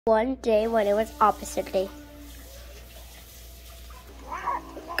One day when it was opposite day.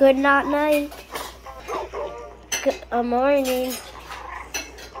 Good night. Good morning.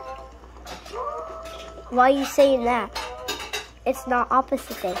 Why are you saying that? It's not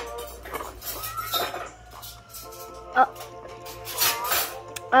opposite day.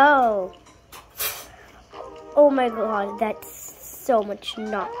 Oh. Oh my god, that's so much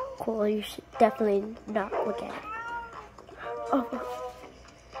not cool. You should definitely not look at it. Oh.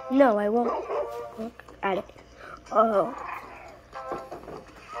 No, I won't look at it. Oh.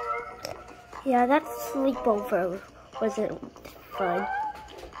 Yeah, that sleepover wasn't fun.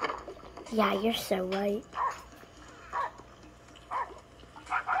 Yeah, you're so right.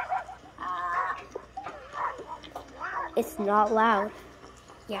 It's not loud.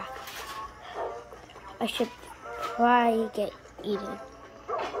 Yeah. I should probably get eaten.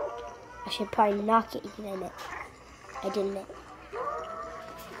 I should probably not get eaten in it. I didn't.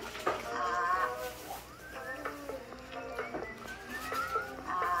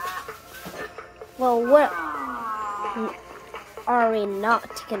 Well, what are we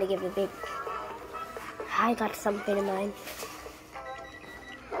not gonna give the baby? I got something in mind.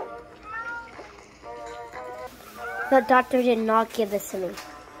 The doctor did not give this to me.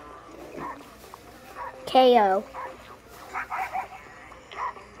 KO.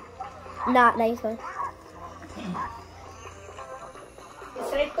 Not nice one.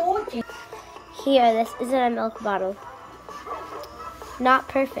 Here, this isn't a milk bottle. Not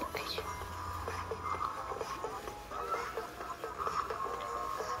perfect.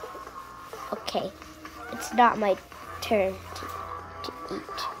 Okay, it's not my turn to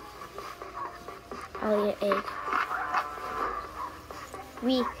eat. I'll eat an egg.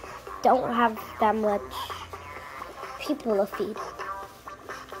 We don't have that much people to feed.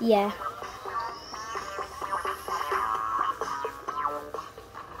 Yeah.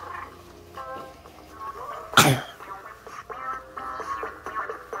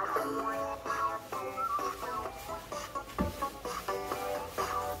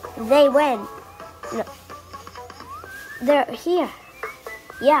 They win. No. They're here.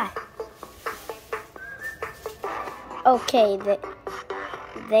 Yeah. Okay,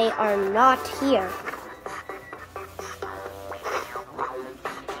 they are not here.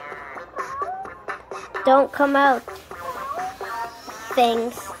 Don't come out,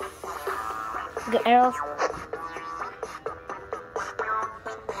 things. Girls.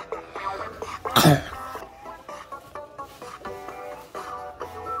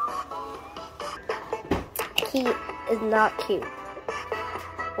 He is not cute.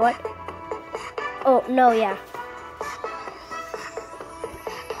 What? Oh, no, yeah.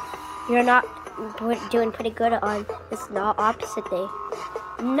 You're not doing pretty good on this not opposite day.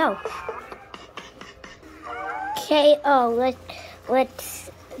 No. KO,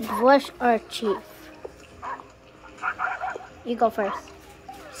 let's brush our teeth. You go first,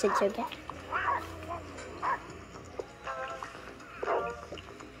 since you're gay.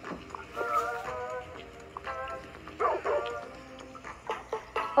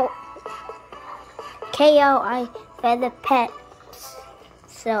 KO, I fed the pets,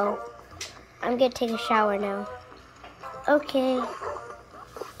 so I'm gonna take a shower now. Okay.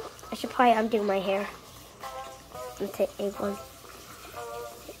 I should probably undo my hair and take a one.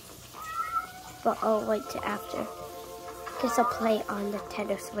 But I'll wait till after. Guess I'll play on the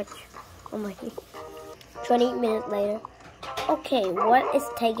Nintendo Switch. Oh my god. 20 minutes later. Okay, what is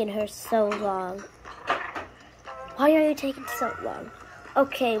taking her so long? Why are you taking so long?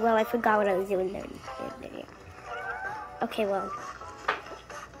 Okay, well, I forgot what I was doing there. Okay, well,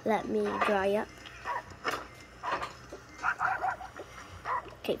 let me dry up.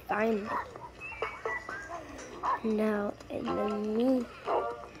 Okay, fine. Now, in the meantime,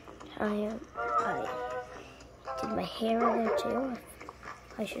 I did my hair there too.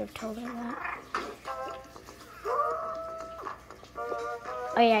 I should have told her that.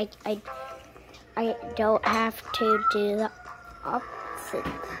 Oh yeah, I don't have to do the opposite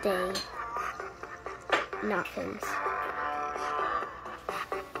day nothings.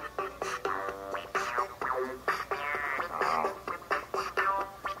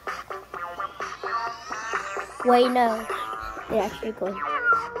 Wait, no. They're actually going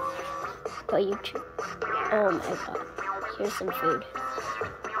for YouTube. Oh my god. Here's some food.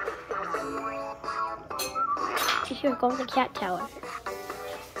 You're going to the cat tower.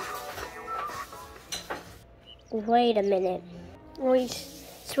 Wait a minute. We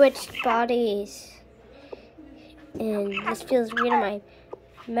switched bodies. And this feels weird in my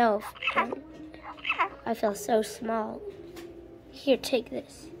mouth. I feel so small. Here, take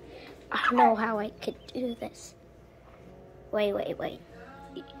this. I don't know how I could do this. Wait.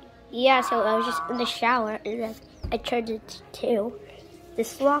 Yeah, so I was just in the shower and then I turned it to the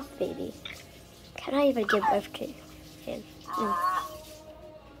sloth baby. Can I even give birth to him?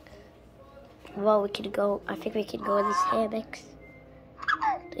 Well, we could go, I think we could go in these hammocks.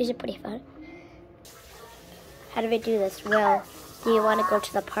 These are pretty fun. How do we do this? Well, do you want to go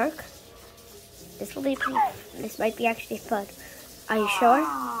to the park? This will be pretty, this might be actually fun. Are you sure?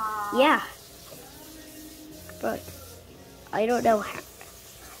 Yeah. But I don't know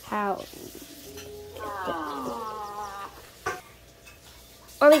how.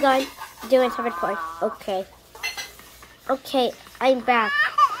 Are we going? Doing 7 points. Okay. Okay, I'm back.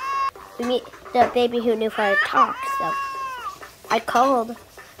 We meet the baby who knew how to talk, so I called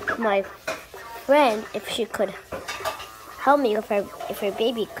my friend if she could help me if her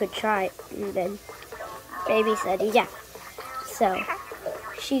baby could try, and then baby said yeah. So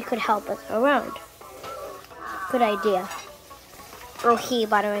she could help us around. Good idea. Oh, he,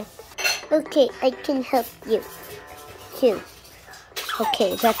 by the way. Okay, I can help you too.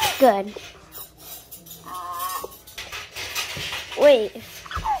 Okay, that's good. Wait.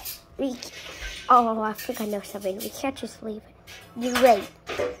 Oh, I think I know something. We can't just leave it. You're right.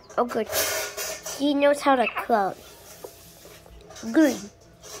 Oh, good. He knows how to cook. Good.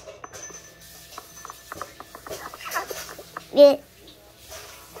 Yeah.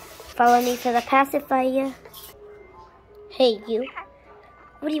 Follow me to the pacifier. Hey, you.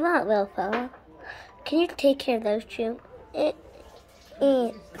 What do you want, little fella? Can you take care of those two?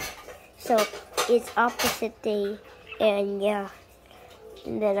 So, it's opposite day, and yeah.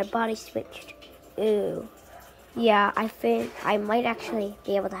 And then our body switched. Ooh. Yeah, I think I might actually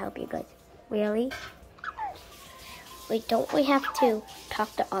be able to help you guys. Really? Wait, don't we have to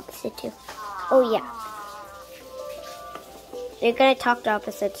talk to opposite too? Oh, yeah. They're gonna talk to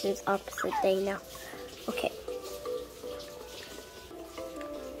opposite since opposite day now. Okay.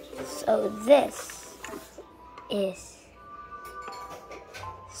 So this is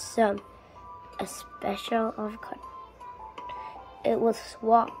a special avocado. It will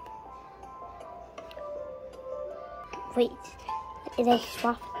swap. Wait, they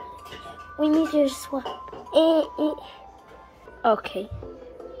swap? We need to swap. Okay.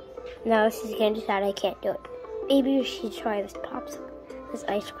 Now this is getting sad. I can't do it. Maybe we should try this popsicle, this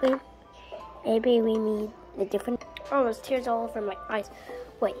ice cream. Maybe we need a different. Oh, there's tears all over my eyes.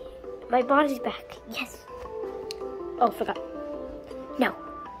 Wait, my body's back. Yes. Oh, forgot. No.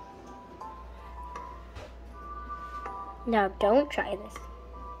 Now don't try this.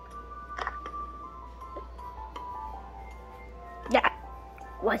 That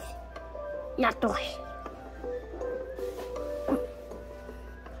was not the way.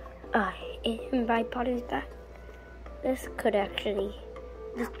 My body's back. This could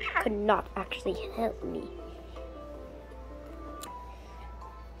not actually help me.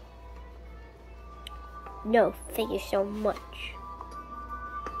 No, thank you so much.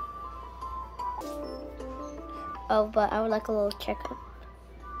 Oh, but I would like a little checkup.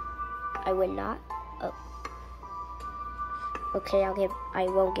 I would not. Oh. Okay, I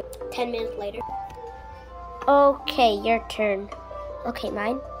won't give. 10 minutes later. Okay, your turn. Okay,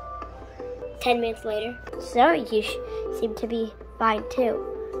 mine. 10 minutes later. So you seem to be fine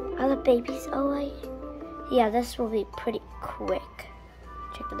too. Are the babies alright? Yeah, this will be pretty quick.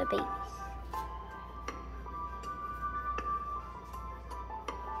 Check for the babies.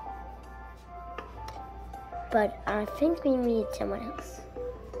 But I think we need someone else.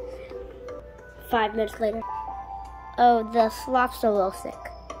 5 minutes later. Oh, the sloth's a little sick.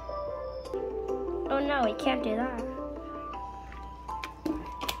 Oh no, we can't do that.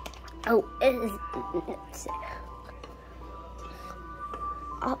 Oh, it is sick.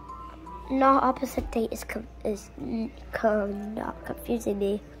 No, opposite day is not confusing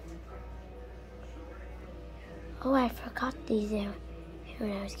me. Oh, I forgot these when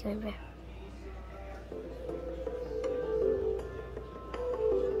I was giving birth.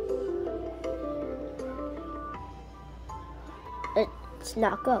 Let's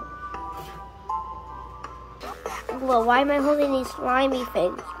not go. Well, why am I holding these slimy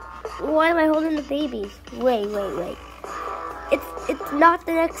things? Why am I holding the babies? Wait. It's not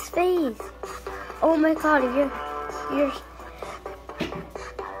the next phase. Oh my god,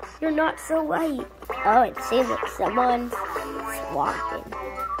 you're not so white. Oh, it seems like someone's swapping.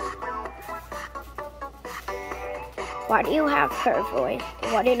 Why do you have her voice?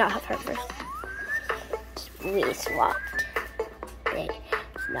 Why do you not have her voice? We swapped.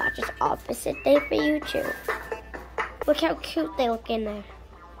 It's not just opposite day for you two. Look how cute they look in there.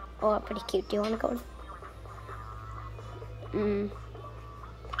 Oh, pretty cute. Do you want to go in?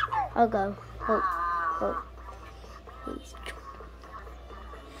 I'll go. Oh. Please.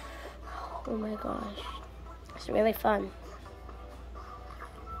 Oh my gosh. It's really fun.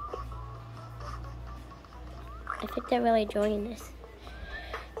 I think they're really enjoying this.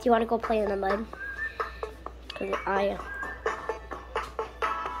 Do you want to go play in the mud? Because I am.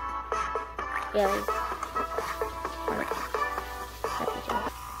 Yeah.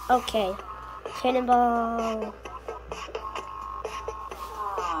 Okay. Cannonball.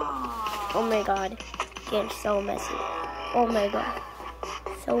 Oh my god. Getting so messy. Oh my god.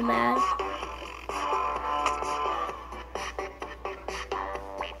 So mad.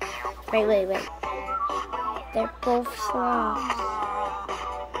 Wait. They're both sloths.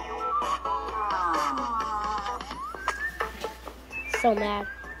 So mad.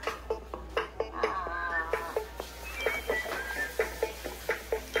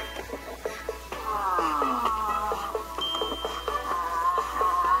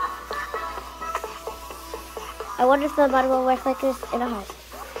 I wonder if the mud will work like this in a house.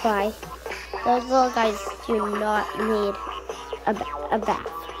 Why? Those little guys do not need a bath.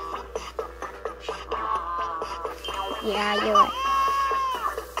 Yeah, you're right.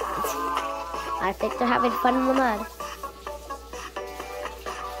 I think they're having fun in the mud.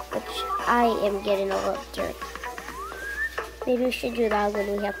 Which I am getting a little dirty. Maybe we should do that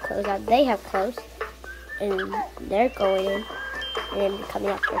when we have clothes on. They have clothes. And they're going in. And coming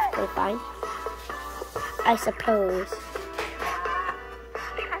out perfectly fine. I suppose.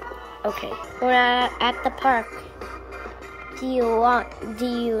 Okay, we're at the park. Do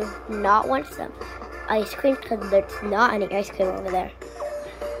you not want some ice cream? Because there's not any ice cream over there.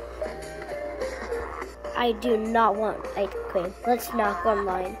 I do not want ice cream. Let's knock on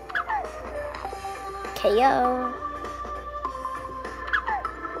line. KO.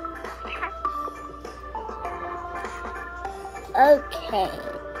 Okay.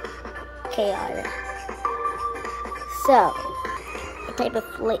 KO. So, what type of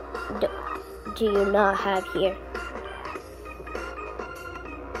flavor do you not have here?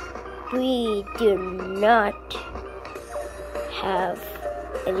 We do not have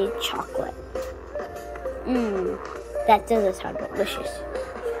any chocolate. That doesn't sound delicious.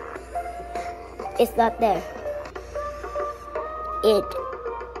 It's not there. It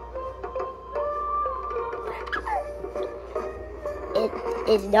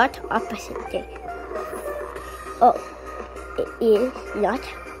is not opposite day. Oh, it is not?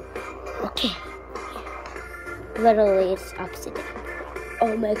 Okay. Literally, it's opposite day.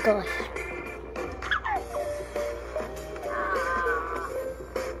 Oh my gosh.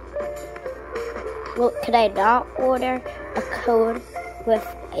 Well, could I not order a cone with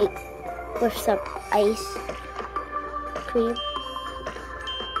some ice cream?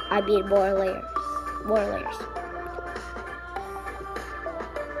 I mean more layers. More layers.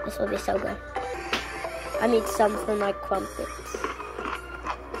 This will be so good. I need some for my crumpets.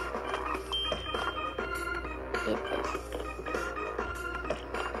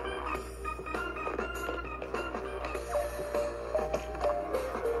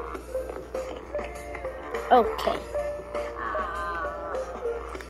 Okay.